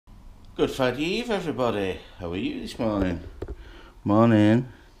Good Friday Eve, everybody. How are you this morning? Morning.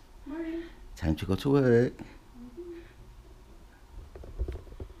 Morning. Time to go to work.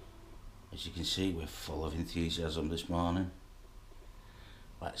 As you can see, we're full of enthusiasm this morning.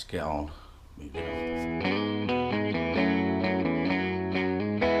 Let's get on. Moving on.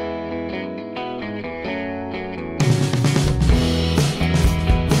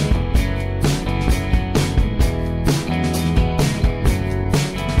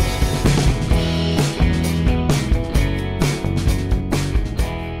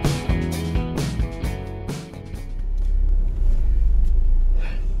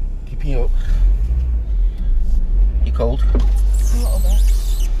 Keeping up. You cold? A little bit.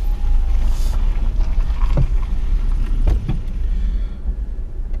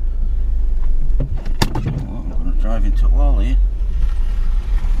 I'm going to drive into a wall here.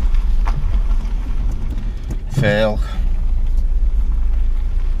 Fail.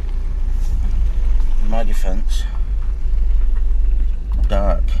 In my defence,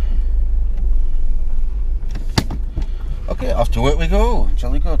 dark. Okay, off to work we go.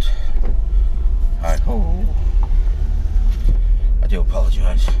 Jolly good. Hi ho. I do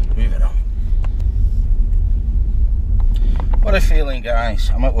apologise. Moving on. What a feeling, guys.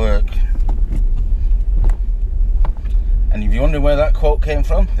 I'm at work. And if you're wondering where that quote came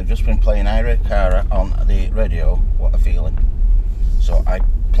from, they've just been playing Ira Cara on the radio. What a feeling. So I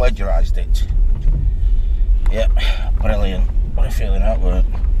plagiarised it. Yep, brilliant. What a feeling at work.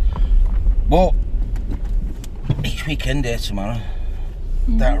 But each weekend day tomorrow,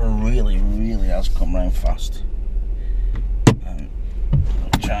 that really has come round fast. And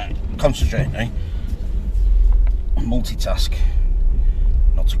I'll try and concentrate now. Multitask.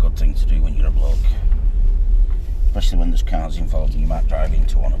 Not a good thing to do when you're a bloke. Especially when there's cars involved and you might drive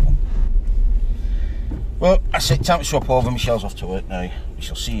into one of them. Well, that's it. Time to swap over. Michelle's off to work now. We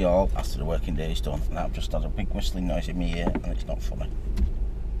shall see you all after the working day is done. And I've just had a big whistling noise in my ear and it's not funny.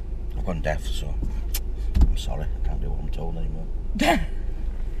 I've gone deaf, so I'm sorry. I can't do what I'm told anymore.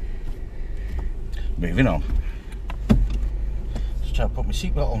 Moving on. Just try to put my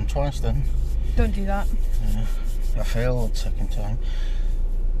seatbelt on twice then. Don't do that. I failed the second time.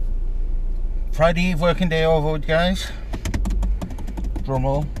 Friday Eve working day over with, guys. Drum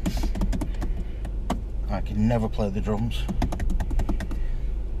roll. I can never play the drums.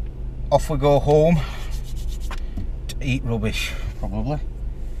 Off we go home to eat rubbish, probably.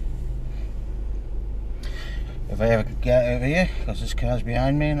 If I ever can get out of here, because there's cars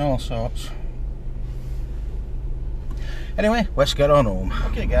behind me and all sorts. Anyway, let's get on home.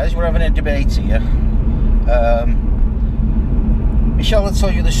 Okay guys, we're having a debate here. Michelle will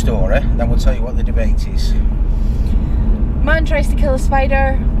tell you the story, then we'll tell you what the debate is. Man tries to kill a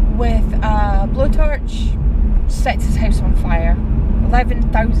spider with a blowtorch, sets his house on fire.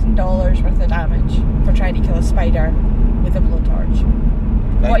 $11,000 worth of damage for trying to kill a spider with a blowtorch.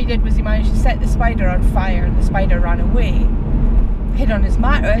 Right. What he did was he managed to set the spider on fire and the spider ran away, hid on his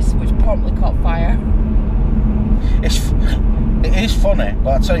mattress, which promptly caught fire. It is funny, but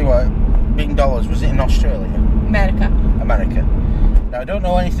I'll tell you what, being dollars, was it in Australia? America. Now, I don't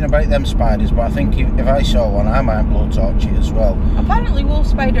know anything about them spiders, but I think if I saw one, I might blowtorch it as well. Apparently wolf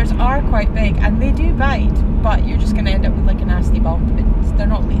spiders are quite big and they do bite, but you're just going to end up with like a nasty bump. They're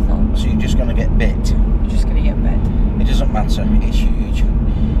not lethal. So you're just going to get bit. You're just going to get bit. It doesn't matter, it's huge.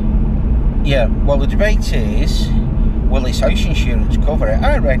 Yeah, well the debate is, will his house insurance cover it?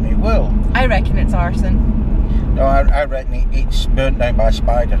 I reckon it will. I reckon it's arson. No, I reckon it's burnt down by a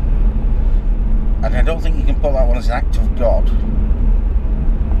spider. And I don't think you can put that one as an act of God.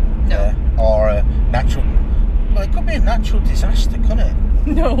 No. Or a natural... Well, it could be a natural disaster, couldn't it?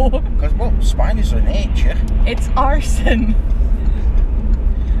 No. Because, well, spiders are nature. It's arson.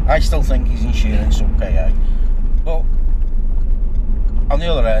 I still think his insurance will pay out. But, on the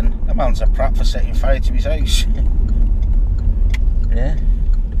other end, the man's a prat for setting fire to his house. Yeah.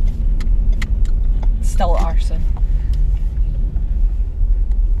 Still arson.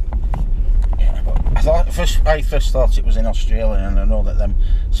 I first thought it was in Australia, and I know that them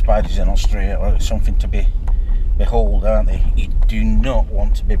spiders in Australia are something to behold, aren't they? You do not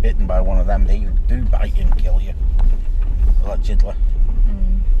want to be bitten by one of them. They do bite you and kill you, allegedly.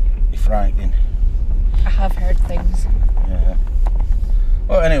 They're frightening. I have heard things. Yeah.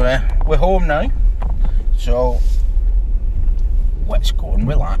 Well, anyway, we're home now, so let's go and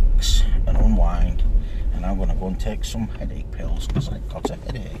relax and unwind. And I'm going to go and take some headache pills because I've got a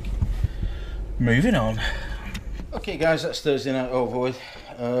headache. Moving on. Okay guys, that's Thursday night over with.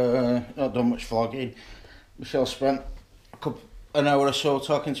 Not done much vlogging. Michelle spent an hour or so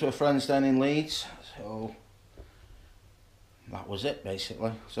talking to her friends down in Leeds. So that was it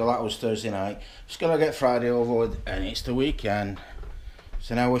basically. So that was Thursday night. Just gonna get Friday over with, and it's the weekend.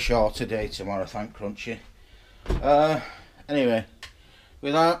 It's an hour shorter day tomorrow, thank Crunchy. Anyway,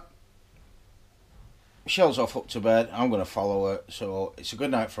 with that, Michelle's off up to bed. I'm gonna follow her. So it's a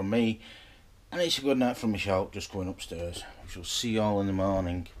good night from me, and it's a good night from Michelle. Just going upstairs. We shall see you all in the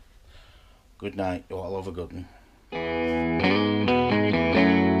morning. Good night. You all have a good one.